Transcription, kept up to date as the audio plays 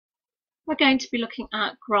we're going to be looking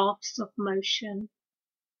at graphs of motion.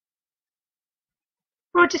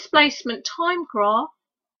 For a displacement time graph,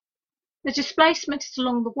 the displacement is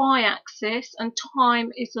along the y-axis and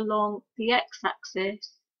time is along the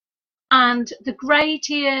x-axis, and the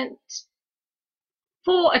gradient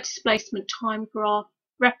for a displacement time graph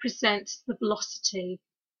represents the velocity.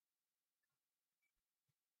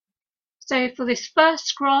 So for this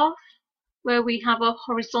first graph, where we have a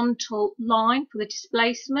horizontal line for the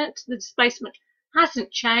displacement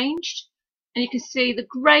hasn't changed, and you can see the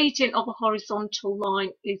gradient of a horizontal line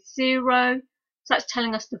is 0, so that's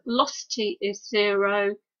telling us the velocity is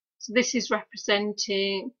 0, so this is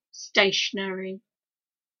representing stationary.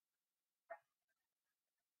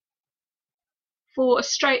 For a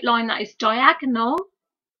straight line that is diagonal,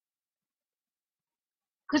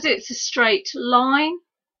 because it's a straight line,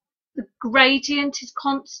 the gradient is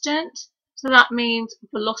constant, so that means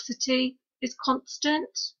velocity is constant.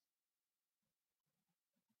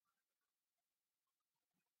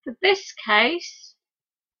 For this case,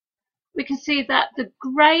 we can see that the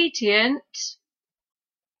gradient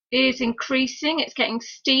is increasing, it's getting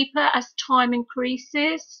steeper as time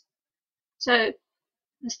increases. So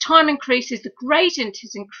as time increases, the gradient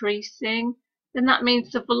is increasing, then that means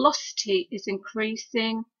the velocity is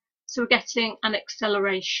increasing, so we're getting an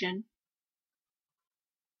acceleration.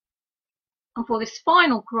 And for this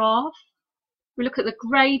final graph, we look at the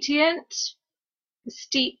gradient, the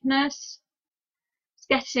steepness. It's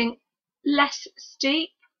getting less steep,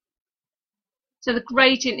 so the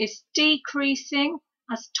gradient is decreasing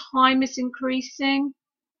as time is increasing.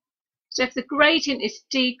 So if the gradient is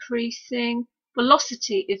decreasing,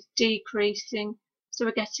 velocity is decreasing, so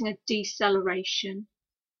we're getting a deceleration.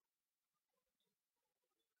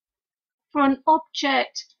 For an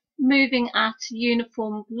object moving at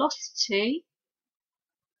uniform velocity,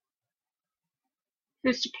 if we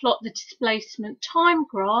was to plot the displacement time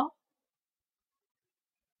graph,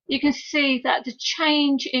 you can see that the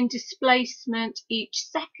change in displacement each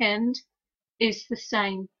second is the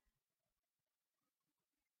same.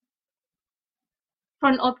 For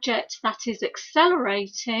an object that is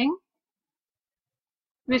accelerating,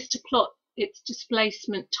 if we was to plot its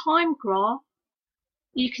displacement time graph,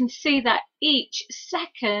 you can see that each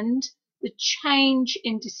second the change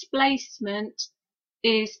in displacement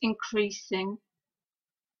is increasing.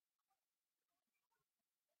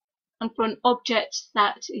 And for an object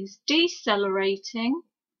that is decelerating,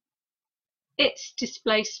 its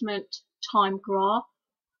displacement time graph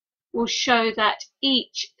will show that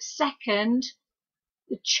each second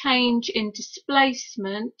the change in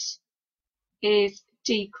displacement is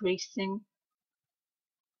decreasing.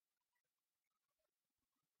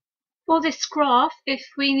 For this graph, if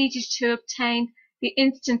we needed to obtain the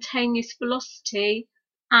instantaneous velocity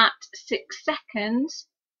at 6 seconds,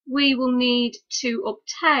 we will need to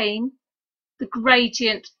obtain the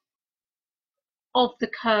gradient of the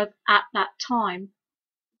curve at that time.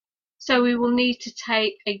 So we will need to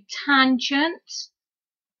take a tangent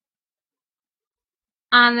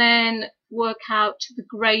and then work out the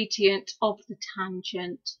gradient of the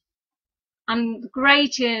tangent. And the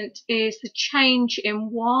gradient is the change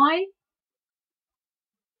in y,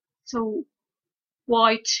 so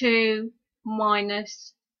y2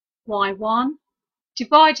 minus y1,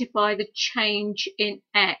 divided by the change in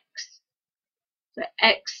x, so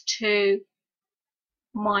x2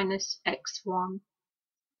 minus x1.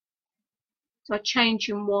 So our change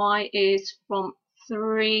in y is from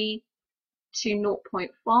 3 to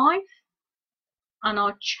 0.5, and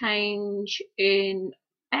our change in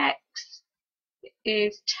x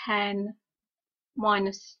is 10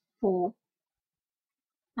 minus 4,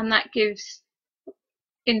 and that gives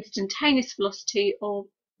instantaneous velocity of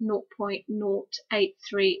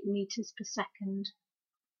 0.083 meters per second.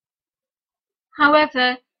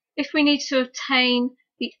 However, if we need to obtain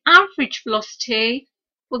the average velocity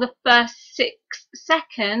for the first 6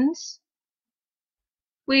 seconds,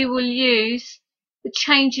 we will use the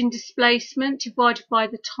change in displacement divided by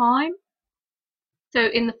the time. So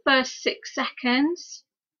in the first 6 seconds,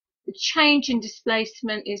 the change in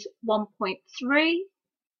displacement is 1.3.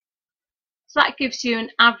 So that gives you an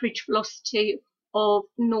average velocity of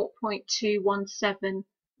 0.217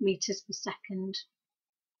 meters per second.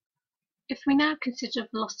 If we now consider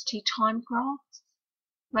velocity time graphs,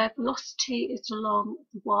 where velocity is along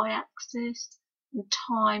the y-axis and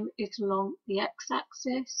time is along the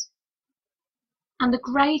x-axis, and the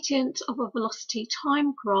gradient of a velocity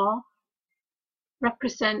time graph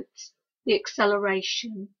represents the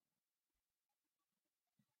acceleration.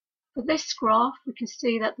 For this graph, we can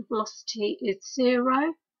see that the velocity is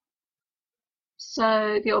 0,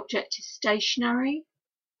 so the object is stationary.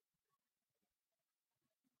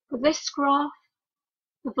 For this graph,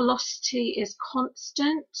 the velocity is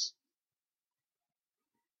constant,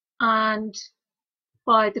 and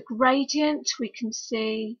by the gradient we can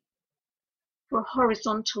see for a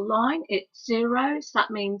horizontal line it's 0, so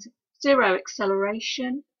that means 0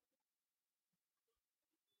 acceleration.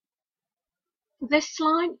 For this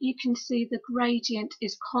line you can see the gradient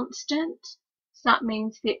is constant, so that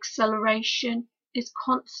means the acceleration is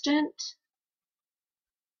constant.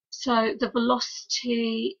 So the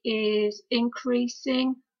velocity is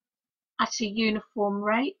increasing at a uniform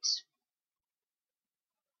rate.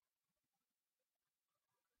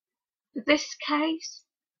 For this case,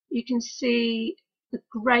 you can see the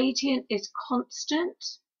gradient is constant,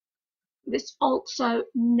 but it's also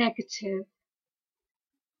negative.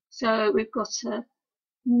 So we've got a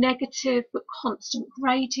negative but constant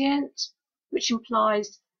gradient, which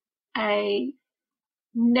implies a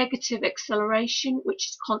negative acceleration, which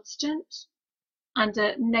is constant, and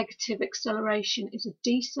a negative acceleration is a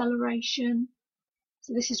deceleration.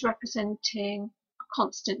 So this is representing a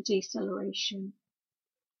constant deceleration.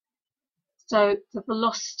 So the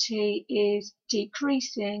velocity is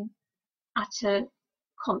decreasing at a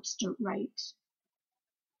constant rate.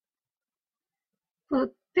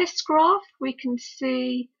 For this graph, we can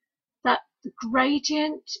see that the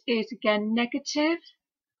gradient is again negative.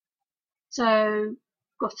 So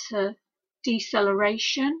got a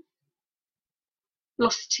deceleration.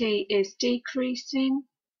 Velocity is decreasing.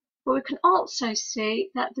 But we can also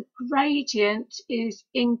see that the gradient is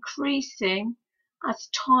increasing as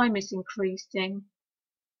time is increasing.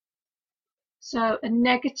 So a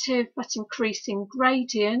negative but increasing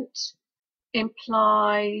gradient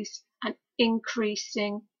implies an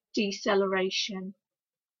increasing deceleration,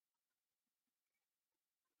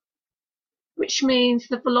 which means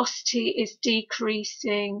the velocity is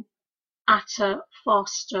decreasing at a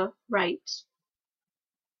faster rate.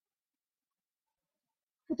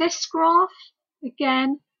 For this graph,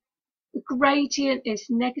 again, the gradient is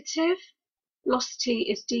negative, velocity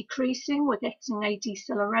is decreasing, we're getting a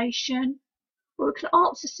deceleration. But we can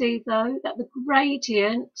also see though that the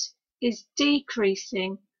gradient is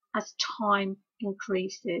decreasing as time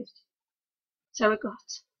increases. So we've got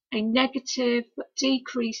a negative but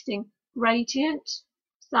decreasing gradient,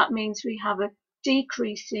 so that means we have a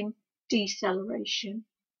decreasing deceleration.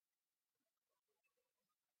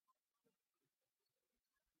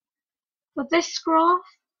 For this graph,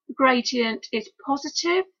 the gradient is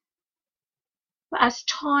positive, but as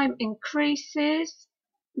time increases,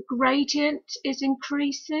 the gradient is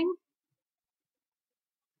increasing.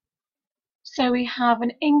 So we have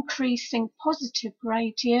an increasing positive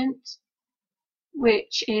gradient,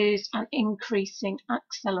 which is an increasing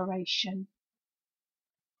acceleration.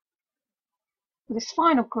 For this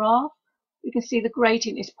final graph, we can see the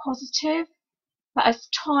gradient is positive, but as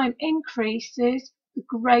time increases, the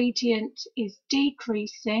gradient is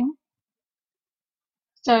decreasing.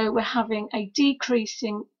 So we're having a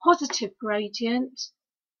decreasing positive gradient,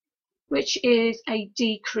 which is a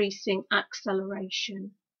decreasing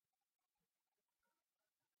acceleration.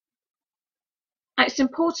 And it's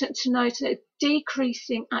important to note that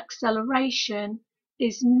decreasing acceleration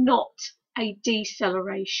is not a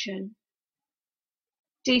deceleration.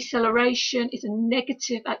 Deceleration is a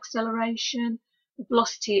negative acceleration, the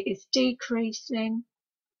velocity is decreasing,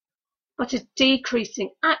 but a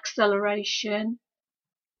decreasing acceleration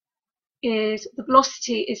is the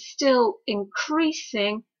velocity is still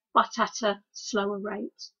increasing but at a slower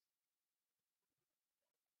rate.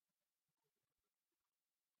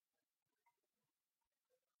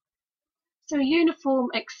 So a uniform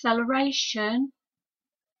acceleration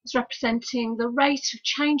is representing the rate of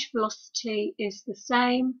change velocity is the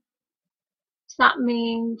same. So that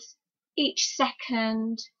means each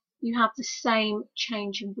second you have the same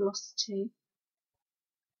change in velocity.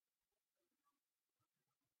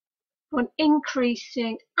 For an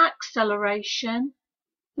increasing acceleration,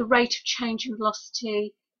 the rate of change in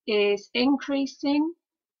velocity is increasing.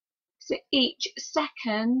 So each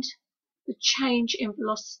second the change in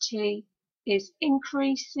velocity is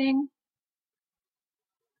increasing.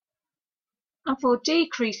 And for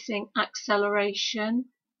decreasing acceleration,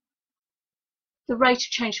 the rate of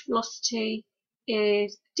change of velocity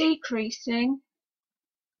is decreasing.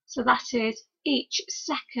 So that is each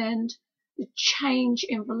second the change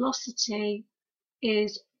in velocity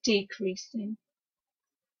is decreasing.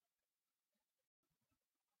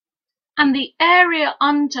 And the area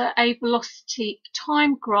under a velocity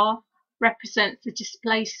time graph represents the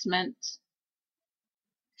displacement.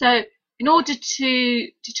 So in order to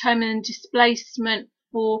determine displacement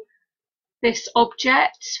for this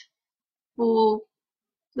object, for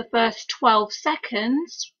the first 12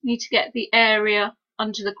 seconds, we need to get the area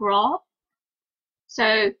under the graph.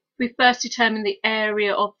 So we first determine the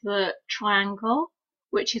area of the triangle,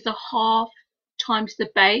 which is a half times the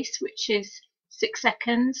base, which is 6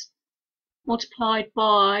 seconds, multiplied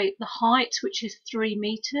by the height, which is 3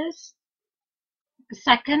 meters per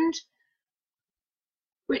second,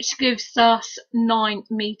 which gives us 9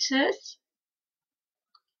 meters.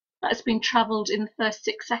 That's been travelled in the first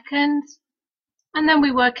 6 seconds. And then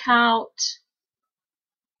we work out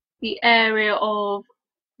the area of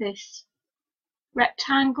this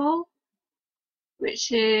rectangle,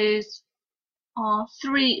 which is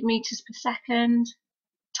 3 meters per second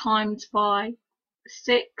times by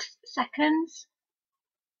 6 seconds,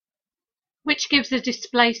 which gives a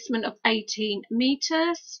displacement of 18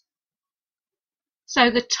 meters.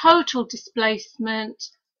 So the total displacement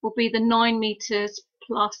will be the 9 meters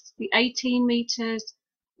plus the 18 meters,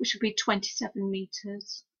 which will be 27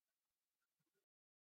 meters.